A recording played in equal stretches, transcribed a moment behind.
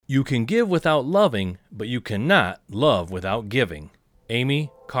You can give without loving, but you cannot love without giving. Amy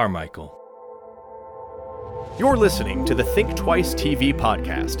Carmichael. You're listening to the Think Twice TV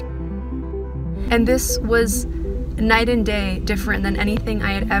podcast. And this was night and day different than anything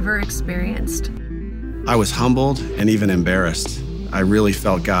I had ever experienced. I was humbled and even embarrassed. I really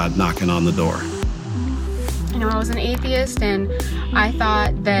felt God knocking on the door. You know, I was an atheist and I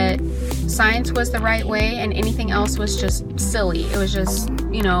thought that science was the right way and anything else was just silly. It was just,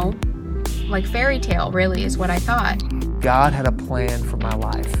 like fairy tale really is what I thought. God had a plan for my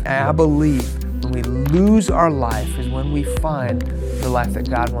life. And I believe when we lose our life is when we find the life that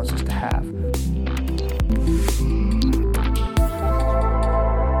God wants us to have.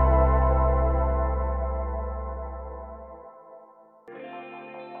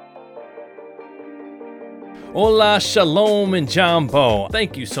 Hola, shalom, and jambo.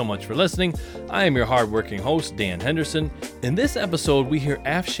 Thank you so much for listening. I am your hardworking host, Dan Henderson. In this episode, we hear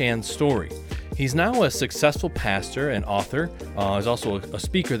Afshan's story. He's now a successful pastor and author. He's also a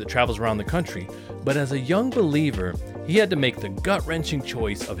speaker that travels around the country. But as a young believer, he had to make the gut-wrenching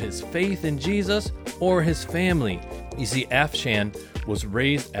choice of his faith in Jesus or his family. You see, Afshan was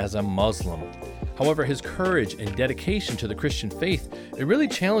raised as a Muslim. However, his courage and dedication to the Christian faith, it really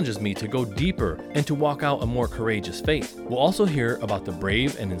challenges me to go deeper and to walk out a more courageous faith. We'll also hear about the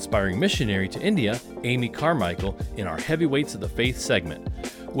brave and inspiring missionary to India, Amy Carmichael, in our Heavyweights of the Faith segment.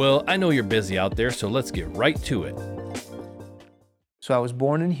 Well, I know you're busy out there, so let's get right to it. So I was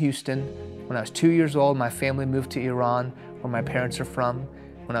born in Houston. When I was 2 years old, my family moved to Iran, where my parents are from.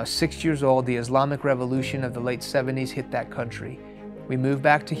 When I was 6 years old, the Islamic Revolution of the late 70s hit that country. We moved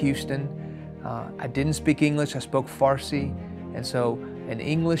back to Houston. I didn't speak English, I spoke Farsi, and so an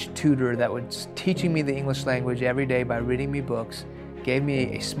English tutor that was teaching me the English language every day by reading me books gave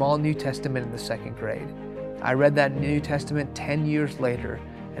me a small New Testament in the second grade. I read that New Testament 10 years later,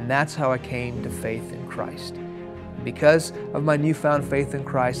 and that's how I came to faith in Christ. Because of my newfound faith in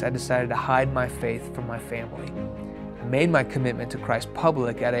Christ, I decided to hide my faith from my family. I made my commitment to Christ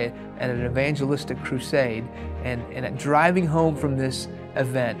public at an evangelistic crusade, and driving home from this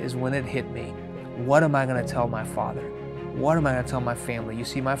event is when it hit me. What am I going to tell my father? What am I going to tell my family? You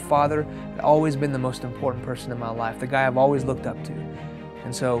see, my father had always been the most important person in my life, the guy I've always looked up to.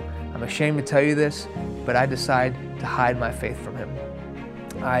 And so I'm ashamed to tell you this, but I decided to hide my faith from him.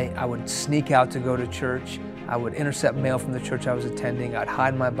 I would sneak out to go to church. I would intercept mail from the church I was attending. I'd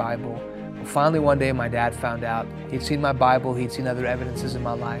hide my Bible. Well, finally one day my dad found out. He'd seen my Bible, he'd seen other evidences in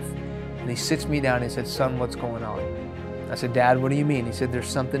my life. And he sits me down and he said, "Son, what's going on?" I said, "Dad, what do you mean?" He said, "There's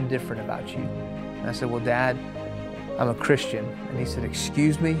something different about you." And I said, "Well, Dad, I'm a Christian." And he said,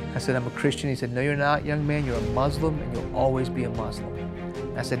 "Excuse me?" I said, "I'm a Christian." He said, "No, you're not, young man. You're a Muslim and you'll always be a Muslim."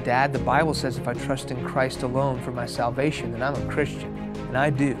 And I said, "Dad, the Bible says if I trust in Christ alone for my salvation, then I'm a Christian." And I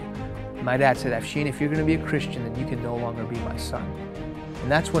do. And my dad said, "Afshan, if you're going to be a Christian, then you can no longer be my son." And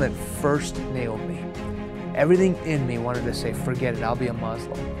that's when it first nailed me. Everything in me wanted to say, forget it, I'll be a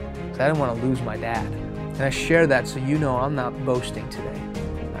Muslim. Because I didn't want to lose my dad. And I share that so you know I'm not boasting today.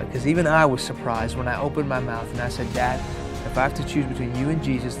 Because even I was surprised when I opened my mouth and I said, "Dad, if I have to choose between you and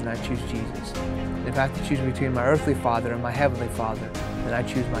Jesus, then I choose Jesus. And if I have to choose between my earthly father and my heavenly father, then I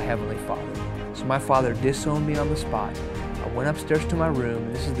choose my heavenly father." So my father disowned me on the spot. I went upstairs to my room,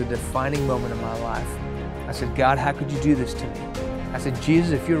 and this is the defining moment of my life. I said, "God, how could you do this to me?" I said,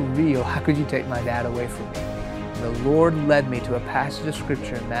 "Jesus, if you're real, how could you take my dad away from me?" And the Lord led me to a passage of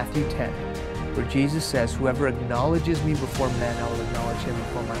scripture in Matthew 10, where Jesus says, "Whoever acknowledges me before men, I will acknowledge him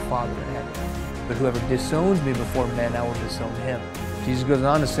before my Father in heaven. But whoever disowns me before men, I will disown him." Jesus goes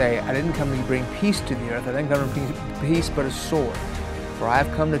on to say, "I didn't come to bring peace to the earth. I didn't come to bring peace but a sword. For I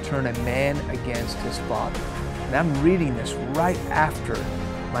have come to turn a man against his father." And I'm reading this right after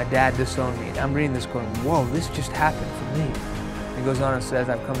my dad disowned me. And I'm reading this going, whoa, this just happened for me. He goes on and says,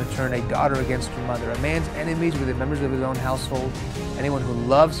 "I've come to turn a daughter against her mother. A man's enemies were the members of his own household. Anyone who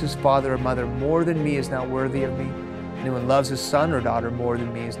loves his father or mother more than me is not worthy of me. Anyone loves his son or daughter more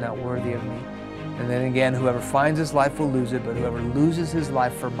than me is not worthy of me. And then again, whoever finds his life will lose it, but whoever loses his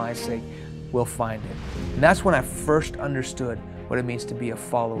life for my sake will find it." And that's when I first understood what it means to be a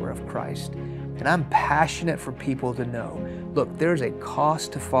follower of Christ. And I'm passionate for people to know, look, there's a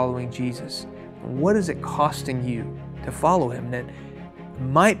cost to following Jesus. What is it costing you to follow him? And it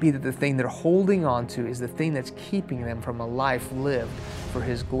might be that the thing they're holding on to is the thing that's keeping them from a life lived for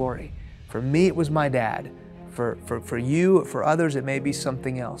his glory. For me, it was my dad. For you, for others, it may be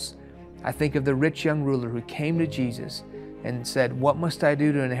something else. I think of the rich young ruler who came to Jesus and said, "What must I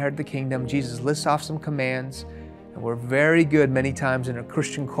do to inherit the kingdom?" Jesus lists off some commands. And we're very good many times in a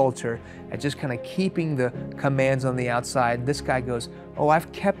Christian culture at just kind of keeping the commands on the outside. This guy goes, oh,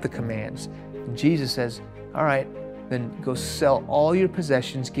 I've kept the commands. And Jesus says, all right, then go sell all your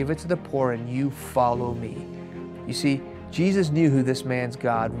possessions, give it to the poor, and you follow me. You see, Jesus knew who this man's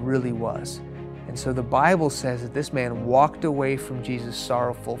God really was. And so the Bible says that this man walked away from Jesus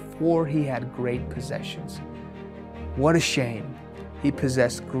sorrowful, for he had great possessions. What a shame. He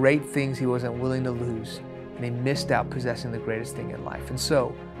possessed great things he wasn't willing to lose, and he missed out possessing the greatest thing in life. And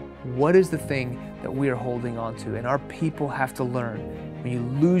so, what is the thing that we are holding on to? And our people have to learn, when you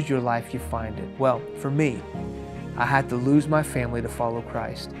lose your life, you find it. Well, for me, I had to lose my family to follow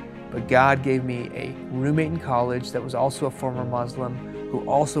Christ. But God gave me a roommate in college that was also a former Muslim, who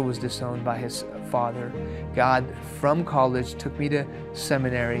also was disowned by his father. God, from college, took me to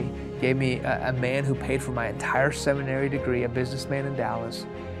seminary, gave me a man who paid for my entire seminary degree, a businessman in Dallas,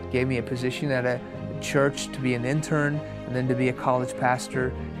 gave me a position at a church to be an intern and then to be a college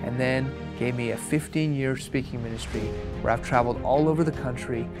pastor, and then gave me a 15-year speaking ministry where I've traveled all over the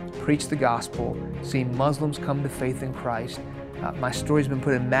country, preached the gospel, seen Muslims come to faith in Christ. My story's been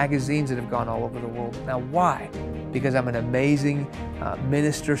put in magazines that have gone all over the world. Now, why? Because I'm an amazing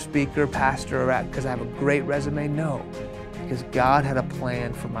minister, speaker, pastor, because I have a great resume? No, because God had a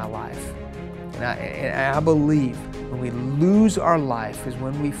plan for my life. And I believe when we lose our life is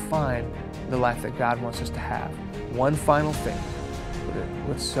when we find the life that God wants us to have. One final thing.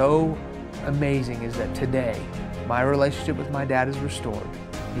 What's so amazing is that today, my relationship with my dad is restored.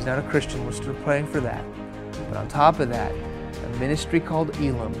 He's not a Christian, we're still praying for that. But on top of that, a ministry called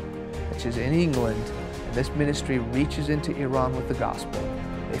Elam, which is in England, and this ministry reaches into Iran with the gospel.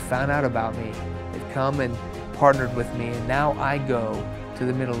 They found out about me. They've come and partnered with me, and now I go to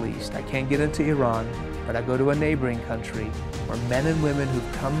the Middle East. I can't get into Iran, but I go to a neighboring country where men and women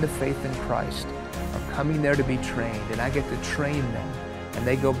who've come to faith in Christ are coming there to be trained, and I get to train them. And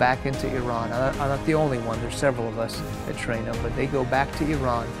they go back into Iran. I'm not the only one, there's several of us that train them, but they go back to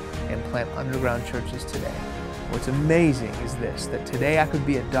Iran and plant underground churches today. What's amazing is this, that today I could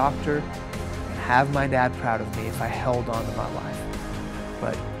be a doctor and have my dad proud of me if I held on to my life.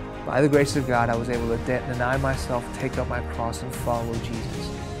 But by the grace of God, I was able to deny myself, take up my cross, and follow Jesus,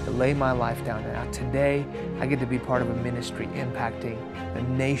 to lay my life down. And now today, I get to be part of a ministry impacting the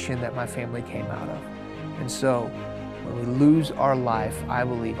nation that my family came out of. And so, when we lose our life, I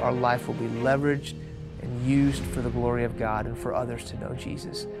believe our life will be leveraged and used for the glory of God and for others to know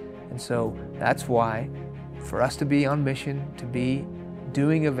Jesus. And so that's why, for us to be on mission, to be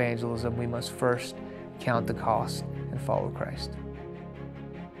doing evangelism, we must first count the cost and follow Christ.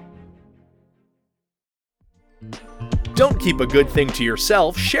 Don't keep a good thing to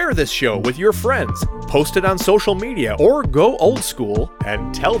yourself. Share this show with your friends. Post it on social media or go old school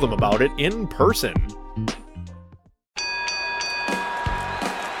and tell them about it in person.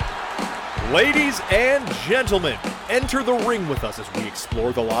 Ladies and gentlemen, enter the ring with us as we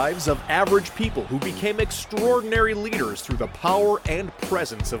explore the lives of average people who became extraordinary leaders through the power and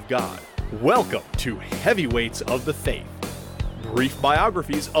presence of God. Welcome to Heavyweights of the Faith, brief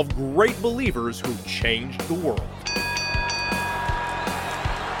biographies of great believers who changed the world.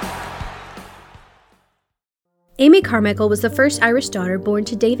 Amy Carmichael was the first Irish daughter born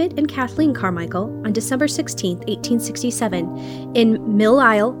to David and Kathleen Carmichael on December 16, 1867, in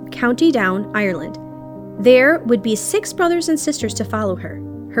Millisle, County Down, Ireland. There would be 6 brothers and sisters to follow her.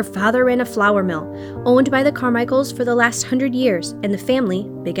 Her father ran a flour mill, owned by the Carmichaels for the last 100 years, and the family,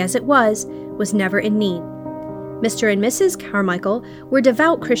 big as it was never in need. Mr. and Mrs. Carmichael were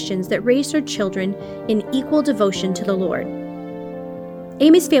devout Christians that raised their children in equal devotion to the Lord.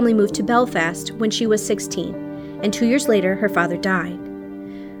 Amy's family moved to Belfast when she was 16. And 2 years later, her father died.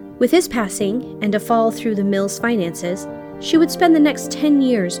 With his passing and a fall through the mill's finances, she would spend the next 10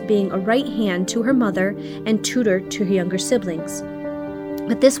 years being a right hand to her mother and tutor to her younger siblings.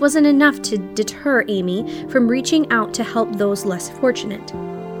 But this wasn't enough to deter Amy from reaching out to help those less fortunate.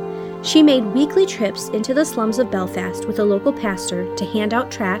 She made weekly trips into the slums of Belfast with a local pastor to hand out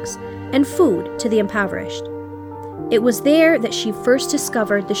tracts and food to the impoverished. It was there that she first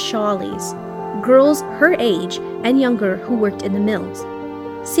discovered the Shawleys, girls her age and younger who worked in the mills.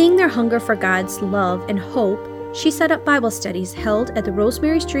 Seeing their hunger for God's love and hope, she set up Bible studies held at the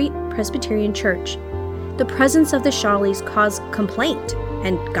Rosemary Street Presbyterian Church. The presence of the Shawleys caused complaint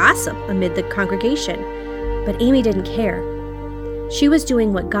and gossip amid the congregation, but Amy didn't care. She was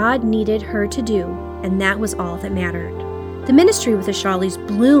doing what God needed her to do, and that was all that mattered. The ministry with the Shawleys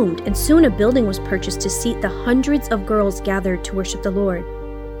bloomed, and soon a building was purchased to seat the hundreds of girls gathered to worship the Lord.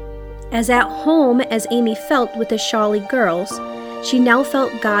 As at home as Amy felt with the Shawley girls, she now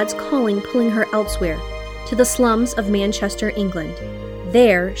felt God's calling pulling her elsewhere, to the slums of Manchester, England.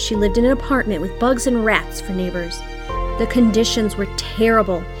 There, she lived in an apartment with bugs and rats for neighbors. The conditions were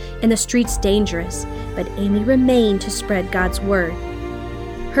terrible and the streets dangerous, but Amy remained to spread God's word.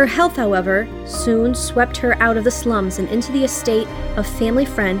 Her health, however, soon swept her out of the slums and into the estate of family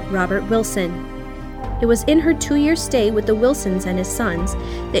friend Robert Wilson. It was in her 2-year stay with the Wilsons and his sons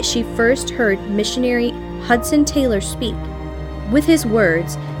that she first heard missionary Hudson Taylor speak. With his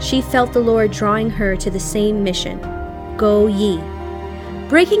words, she felt the Lord drawing her to the same mission: go ye.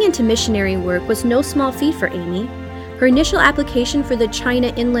 Breaking into missionary work was no small feat for Amy. Her initial application for the China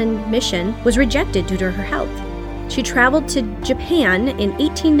Inland Mission was rejected due to her health. She traveled to Japan in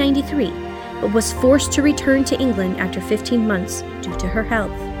 1893, but was forced to return to England after 15 months due to her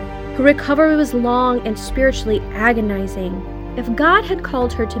health. Her recovery was long and spiritually agonizing. If God had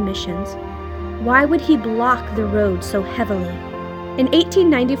called her to missions, why would he block the road so heavily? In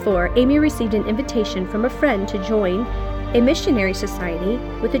 1894, Amy received an invitation from a friend to join a missionary society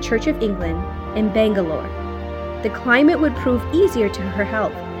with the Church of England in Bangalore. The climate would prove easier to her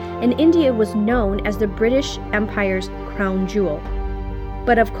health, and India was known as the British Empire's crown jewel.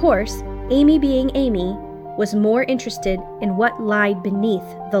 But of course, Amy being Amy, was more interested in what lied beneath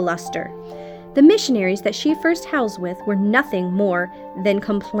the luster. The missionaries that she first housed with were nothing more than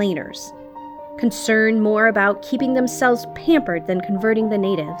complainers, concerned more about keeping themselves pampered than converting the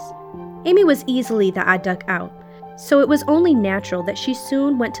natives. Amy was easily the odd duck out, so it was only natural that she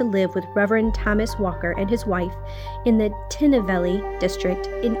soon went to live with Reverend Thomas Walker and his wife in the Tinnevelly district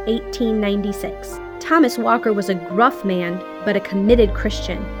in 1896. Thomas Walker was a gruff man, but a committed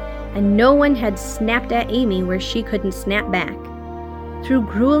Christian, and no one had snapped at Amy where she couldn't snap back. Through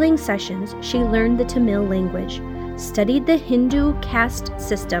grueling sessions, she learned the Tamil language, studied the Hindu caste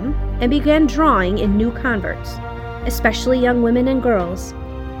system, and began drawing in new converts, especially young women and girls.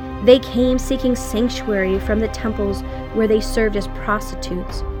 They came seeking sanctuary from the temples where they served as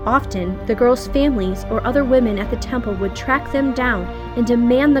prostitutes. Often, the girls' families or other women at the temple would track them down and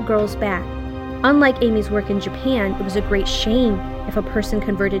demand the girls back. Unlike Amy's work in Japan, it was a great shame if a person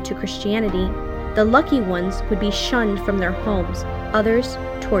converted to Christianity. The lucky ones would be shunned from their homes, others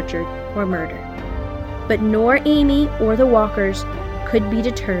tortured or murdered. But nor Amy or the Walkers could be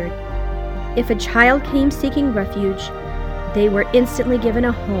deterred. If a child came seeking refuge, they were instantly given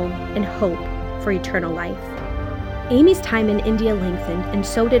a home and hope for eternal life. Amy's time in India lengthened, and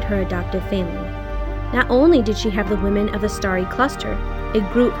so did her adoptive family. Not only did she have the women of the Starry Cluster, a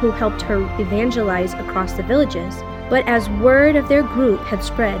group who helped her evangelize across the villages, but as word of their group had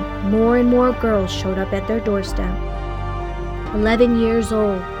spread, more and more girls showed up at their doorstep. 11 years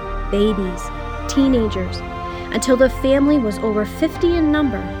old, babies, teenagers, until the family was over 50 in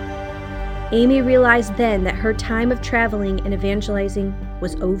number. Amy realized then that her time of traveling and evangelizing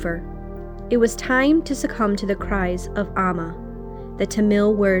was over. It was time to succumb to the cries of Amma, the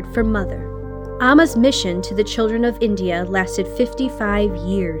Tamil word for mother. Amma's mission to the children of India lasted 55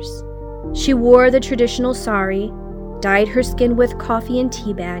 years. She wore the traditional sari, dyed her skin with coffee and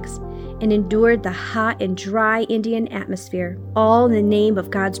tea bags, and endured the hot and dry Indian atmosphere, all in the name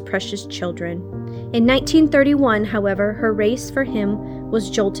of God's precious children. In 1931, however, her race for him was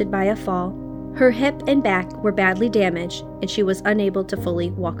jolted by a fall. Her hip and back were badly damaged, and she was unable to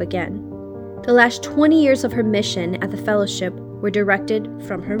fully walk again. The last 20 years of her mission at the fellowship were directed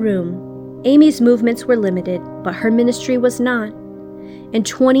from her room. Amy's movements were limited, but her ministry was not. In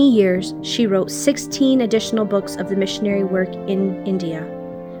 20 years, she wrote 16 additional books of the missionary work in India.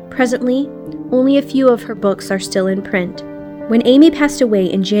 Presently, only a few of her books are still in print. When Amy passed away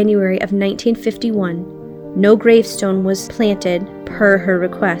in January of 1951, no gravestone was planted per her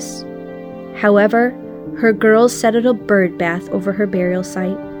request. However, her girls set out a bird bath over her burial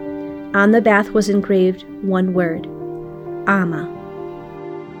site. On the bath was engraved one word: Amma.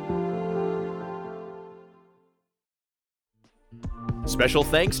 Special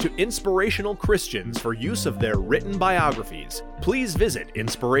thanks to Inspirational Christians for use of their written biographies. Please visit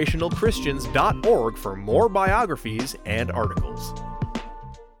inspirationalchristians.org for more biographies and articles.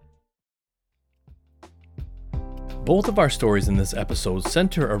 Both of our stories in this episode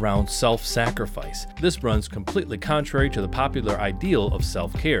center around self-sacrifice. This runs completely contrary to the popular ideal of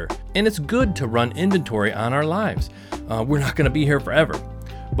self-care. And it's good to run inventory on our lives. We're not going to be here forever.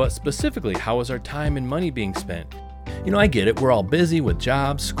 But specifically, how is our time and money being spent? I get it. We're all busy with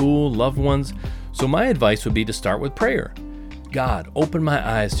jobs, school, loved ones. So my advice would be to start with prayer. God, open my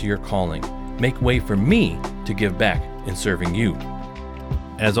eyes to your calling. Make way for me to give back in serving you.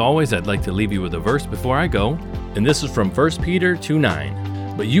 As always, I'd like to leave you with a verse before I go, and this is from 1 Peter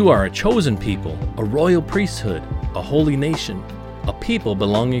 2:9. But you are a chosen people, a royal priesthood, a holy nation, a people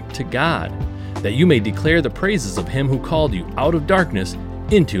belonging to God, that you may declare the praises of him who called you out of darkness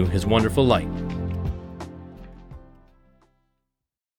into his wonderful light.